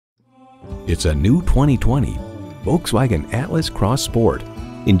It's a new 2020 Volkswagen Atlas Cross Sport.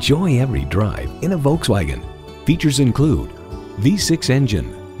 Enjoy every drive in a Volkswagen. Features include V6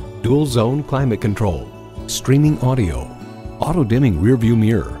 engine, dual zone climate control, streaming audio, auto dimming rearview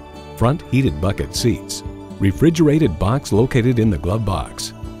mirror, front heated bucket seats, refrigerated box located in the glove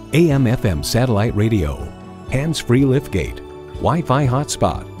box, AM/FM satellite radio, hands-free liftgate, Wi-Fi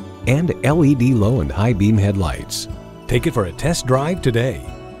hotspot, and LED low and high beam headlights. Take it for a test drive today.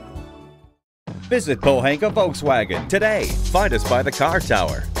 Visit Pohanka Volkswagen today. Find us by the car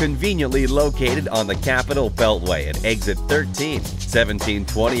tower, conveniently located on the Capitol Beltway at exit 13,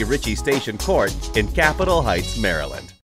 1720 Ritchie Station Court in Capitol Heights, Maryland.